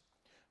saints.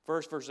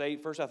 First, verse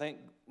 8, first I thank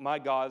my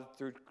God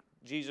through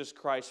Jesus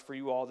Christ for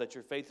you all, that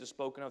your faith is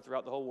spoken of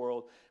throughout the whole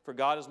world. For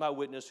God is my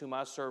witness, whom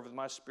I serve with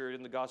my spirit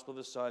in the gospel of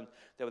his Son,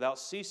 that without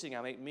ceasing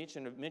I make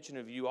mention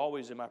of you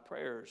always in my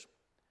prayers,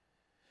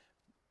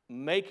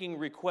 making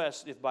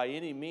request, if by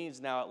any means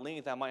now at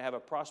length I might have a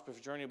prosperous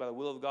journey by the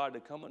will of God to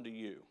come unto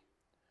you.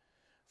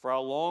 For I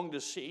long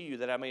to see you,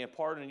 that I may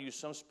impart unto you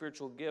some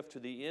spiritual gift, to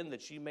the end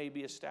that ye may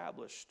be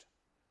established.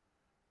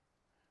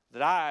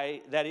 That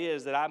I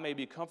may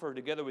be comforted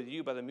together with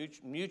you by the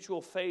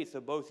mutual faith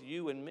of both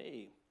you and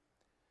me.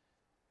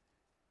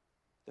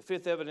 The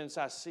 5th evidence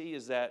I see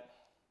is that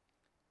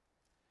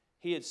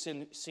he had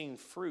seen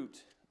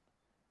fruit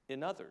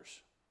in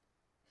others.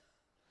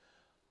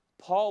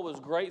 Paul was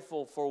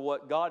grateful for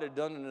what God had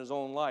done in his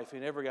own life. He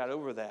never got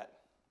over that.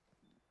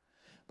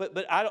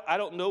 But I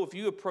don't know if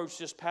you approach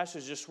this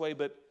passage this way,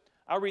 but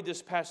I read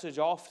this passage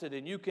often,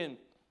 and you can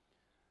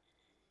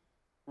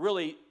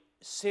really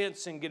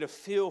sense and get a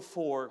feel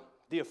for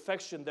the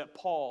affection that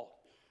Paul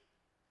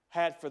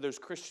had for those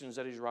Christians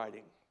that he's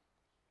writing.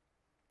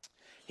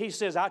 He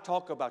says, I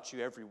talk about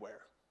you everywhere.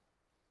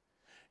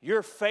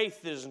 Your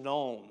faith is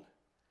known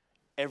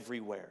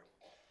everywhere.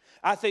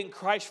 I thank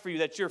Christ for you,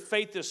 that your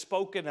faith is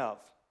spoken of.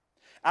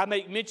 I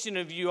make mention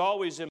of you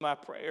always in my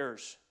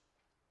prayers.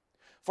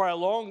 For I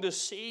long to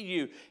see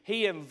you.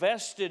 He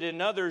invested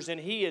in others, and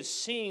he has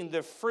seen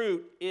the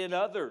fruit in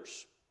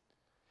others.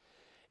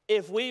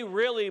 If we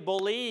really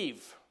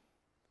believe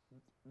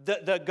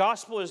that the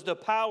gospel is the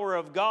power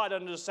of God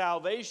unto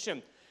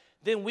salvation,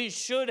 then we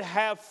should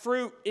have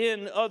fruit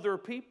in other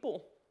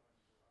people.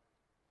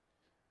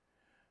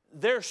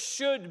 There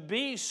should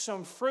be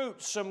some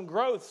fruit, some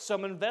growth,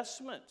 some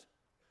investment.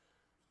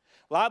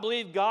 Well, I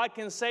believe God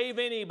can save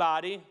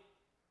anybody,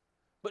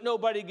 but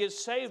nobody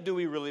gets saved. Do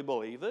we really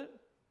believe it?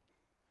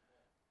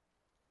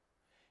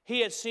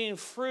 He had seen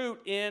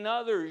fruit in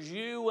others,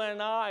 you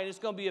and I, and it's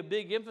going to be a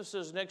big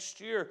emphasis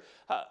next year.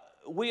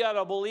 We ought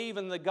to believe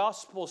in the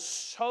gospel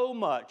so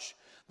much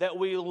that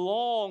we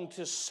long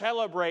to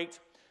celebrate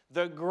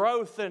the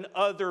growth in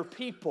other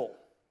people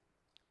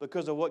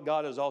because of what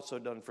God has also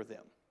done for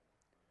them.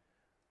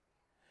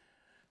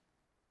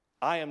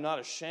 I am not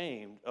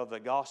ashamed of the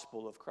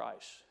gospel of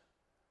Christ.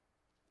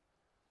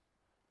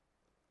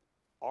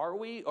 Are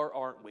we or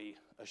aren't we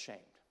ashamed?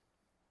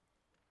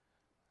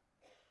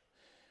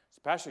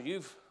 So, Pastor,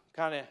 you've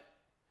kind of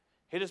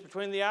hit us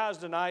between the eyes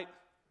tonight,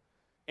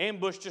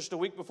 ambushed just a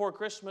week before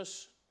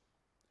Christmas.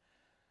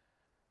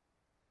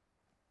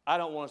 I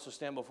don't want us to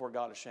stand before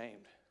God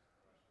ashamed.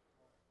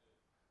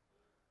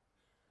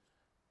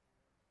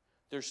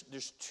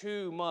 There's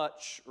too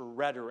much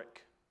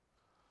rhetoric.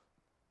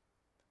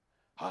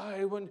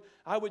 I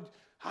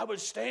would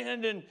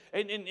stand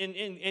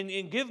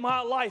and give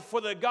my life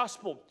for the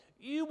gospel.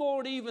 You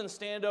won't even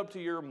stand up to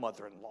your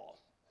mother-in-law.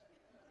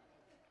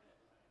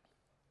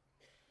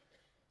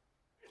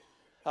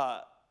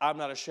 I'm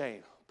not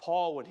ashamed.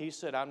 Paul, when he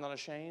said, I'm not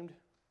ashamed,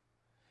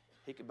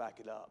 he could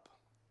back it up.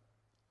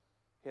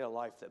 He had a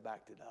life that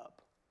backed it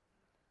up.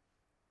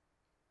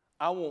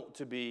 I want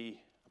to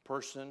be a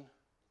person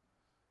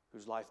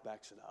whose life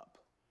backs it up.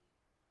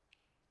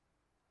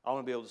 I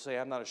want to be able to say,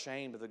 I'm not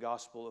ashamed of the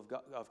gospel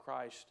of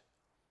Christ.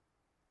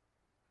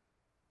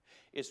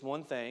 It's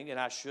one thing, and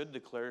I should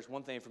declare, it's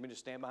one thing for me to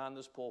stand behind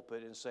this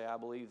pulpit and say, I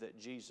believe that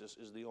Jesus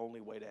is the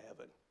only way to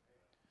heaven.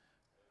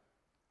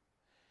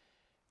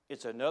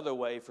 It's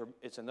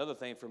another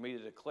thing for me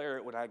to declare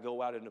it when I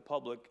go out into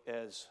public,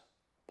 as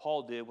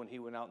Paul did when he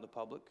went out in the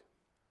public.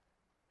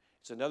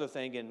 It's another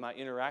thing in my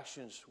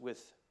interactions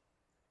with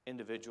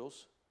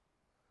individuals.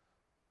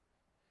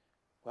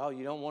 Well,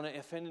 you don't want to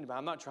offend anybody.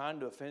 I'm not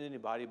trying to offend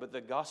anybody, but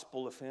the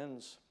gospel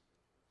offends.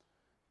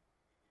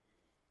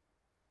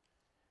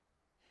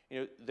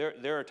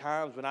 there are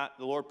times when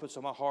the Lord puts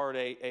on my heart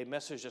a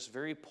message that's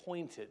very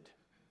pointed,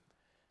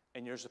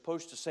 and you're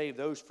supposed to save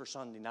those for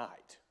Sunday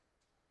night.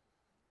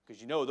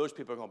 Because those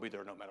people are going to be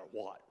there no matter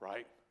what,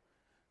 right?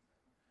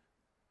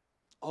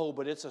 Oh,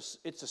 but it's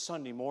a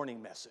Sunday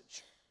morning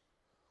message.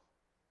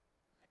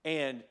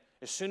 And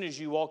as soon as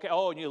you walk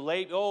out, and you're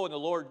late, and the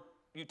Lord,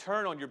 you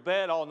turn on your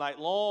bed all night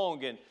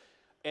long, and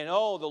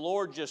the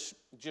Lord just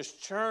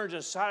churns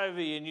inside of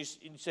you, and you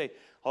say,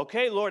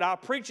 okay, Lord, I'll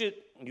preach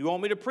it. You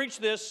want me to preach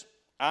this?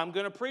 I'm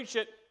going to preach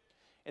it.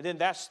 And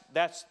then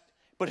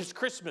but it's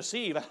Christmas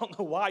Eve. I don't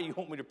know why you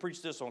want me to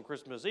preach this on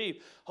Christmas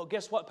Eve. Oh,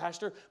 guess what,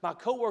 Pastor? My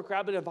coworker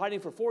I've been inviting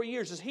for 4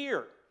 years is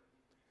here.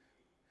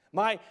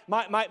 My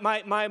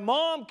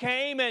mom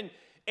came,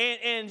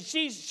 and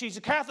she's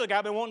a Catholic.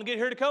 I've been wanting to get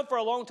her to come for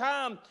a long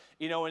time.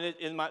 And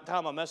in my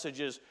time, my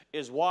message is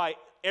why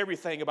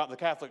everything about the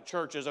Catholic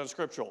Church is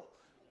unscriptural.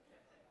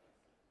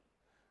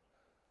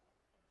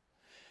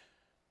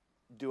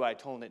 Do I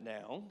tone it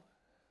down?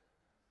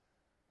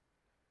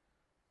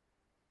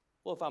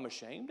 Well, if I'm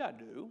ashamed, I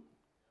do.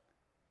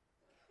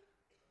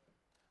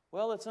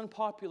 Well, it's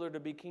unpopular to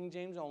be King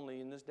James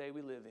only in this day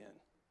we live in.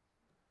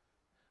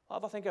 Well,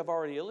 I think I've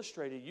already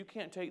illustrated, you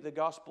can't take the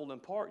gospel in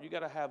part. You got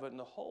to have it in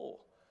the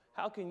whole.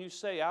 How can you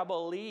say, I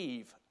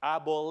believe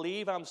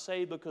I'm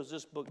saved because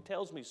this book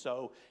tells me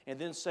so, and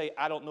then say,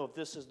 I don't know if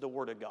this is the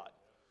Word of God?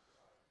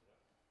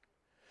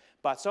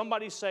 By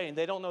somebody saying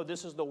they don't know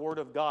this is the Word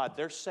of God,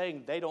 they're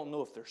saying they don't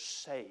know if they're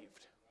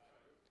saved.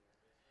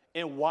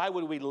 And why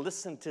would we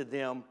listen to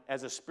them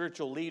as a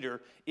spiritual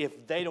leader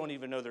if they don't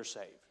even know they're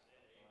saved?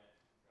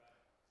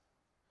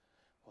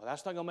 Well,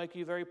 that's not going to make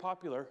you very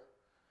popular.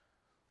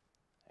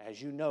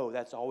 As you know,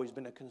 that's always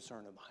been a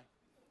concern of mine.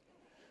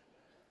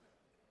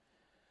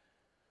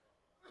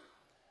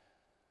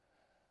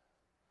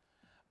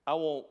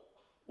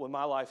 When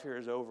my life here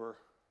is over,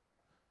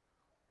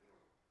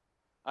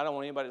 I don't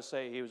want anybody to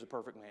say he was a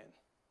perfect man,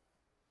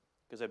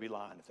 because they'd be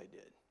lying if they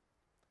did.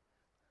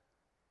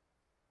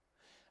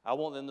 I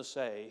want them to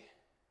say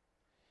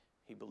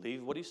he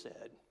believed what he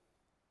said,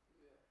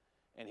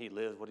 and he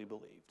lived what he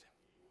believed.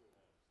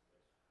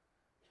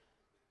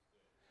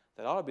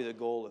 That ought to be the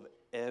goal of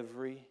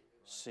every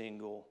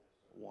single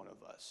one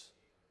of us.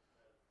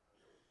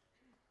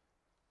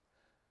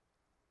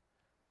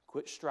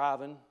 Quit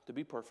striving to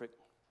be perfect.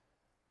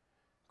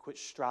 Quit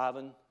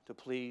striving to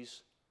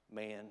please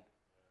man.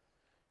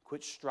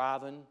 Quit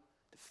striving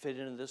to fit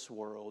into this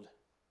world.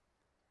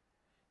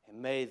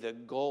 And may the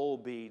goal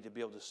be to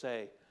be able to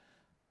say,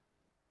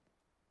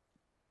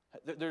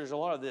 there's a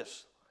lot of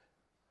this.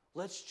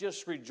 Let's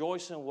just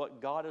rejoice in what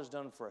God has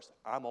done for us.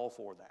 I'm all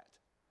for that.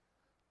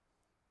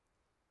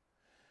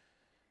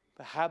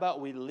 But how about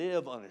we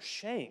live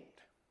unashamed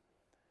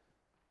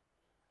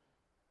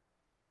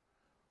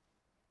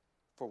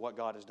for what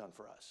God has done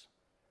for us?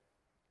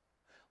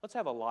 Let's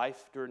have a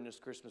life during this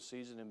Christmas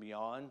season and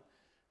beyond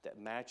that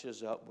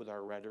matches up with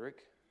our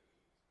rhetoric.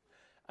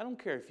 I don't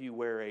care if you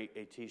wear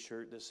a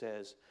t-shirt that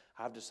says,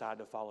 I've decided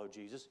to follow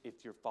Jesus,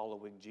 if you're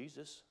following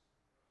Jesus.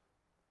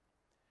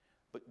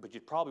 But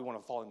you'd probably want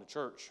to follow in the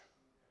church.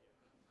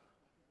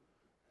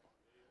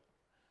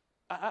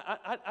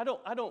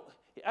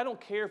 I don't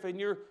care if in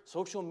your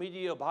social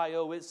media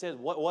bio it says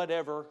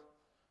whatever.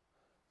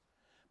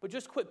 But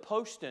just quit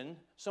posting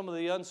some of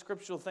the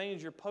unscriptural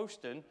things you're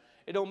posting.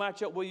 It don't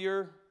match up with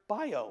your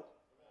bio.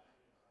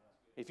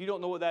 If you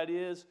don't know what that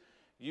is,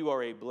 you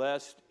are a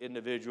blessed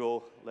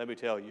individual, let me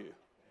tell you.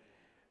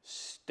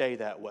 Stay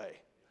that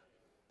way.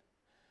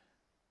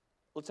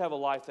 Let's have a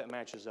life that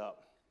matches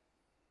up.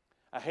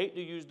 I hate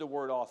to use the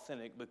word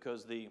authentic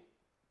because the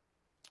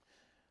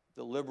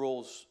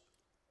liberals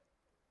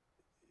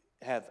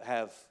have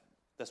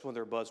that's one of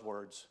their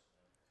buzzwords.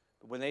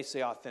 But when they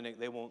say authentic,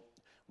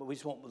 we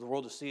just want the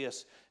world to see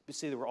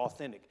that we're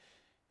authentic.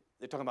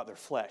 They're talking about their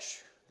flesh.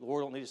 The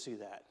Lord don't need to see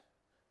that.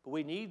 But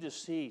we need to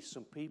see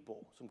some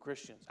people, some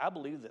Christians. I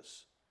believe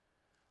this.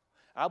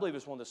 I believe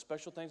it's one of the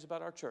special things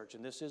about our church,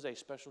 and this is a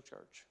special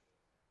church.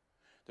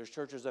 There's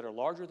churches that are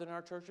larger than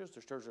our churches.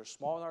 There's churches that are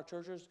smaller than our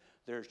churches.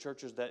 There's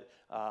churches that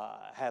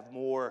have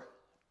more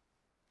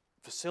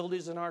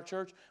facilities than our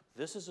church.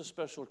 This is a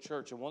special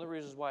church, and one of the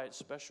reasons why it's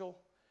special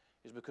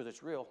is because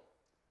it's real.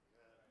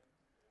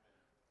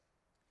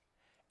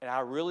 And I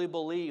really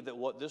believe that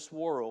what this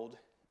world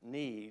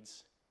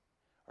needs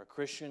are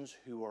Christians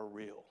who are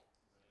real.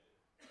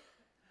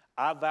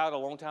 I vowed a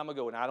long time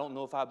ago, and I don't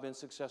know if I've been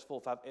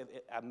successful.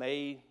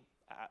 If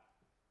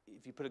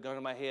you put a gun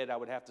in my head, I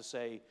would have to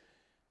say,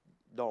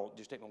 don't,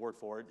 just take my word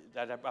for it.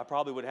 I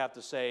probably would have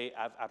to say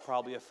I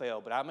probably have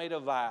failed. But I made a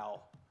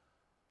vow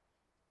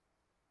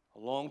a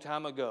long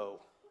time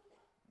ago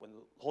when the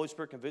Holy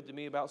Spirit convicted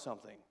me about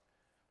something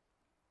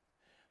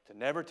to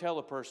never tell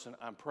a person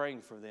I'm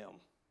praying for them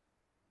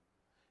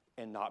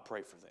and not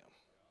pray for them.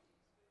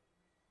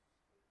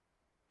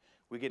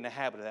 We get in the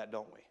habit of that,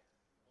 don't we?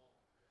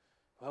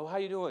 Well, how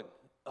you doing?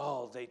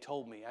 Oh, they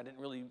told me. I didn't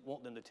really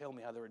want them to tell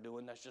me how they were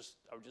doing. I was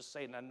just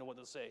saying I didn't know what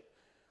to say.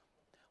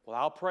 Well,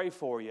 I'll pray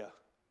for you.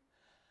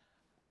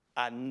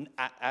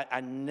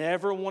 I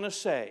never want to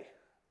say,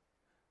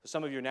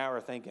 some of you now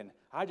are thinking,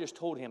 I just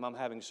told him I'm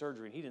having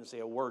surgery and he didn't say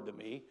a word to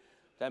me.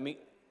 That mean,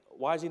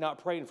 why is he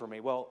not praying for me?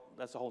 Well,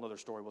 that's a whole other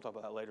story. We'll talk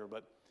about that later.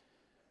 But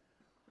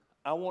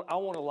I want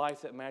a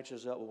life that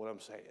matches up with what I'm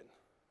saying.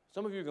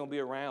 Some of you are going to be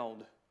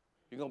around.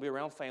 You're going to be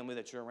around family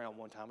that you're around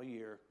one time a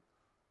year,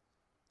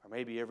 or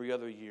maybe every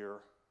other year.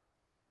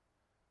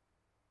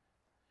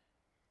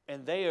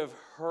 And they have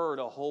heard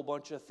a whole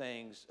bunch of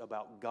things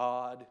about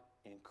God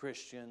and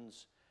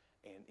Christians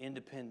and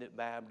independent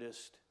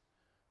Baptist.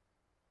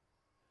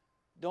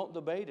 Don't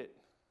debate it.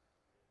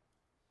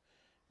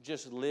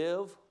 Just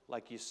live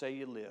like you say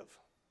you live.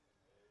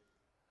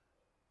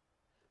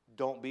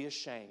 Don't be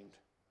ashamed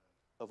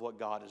of what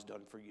God has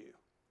done for you.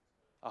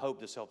 I hope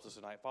this helps us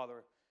tonight.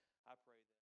 Father,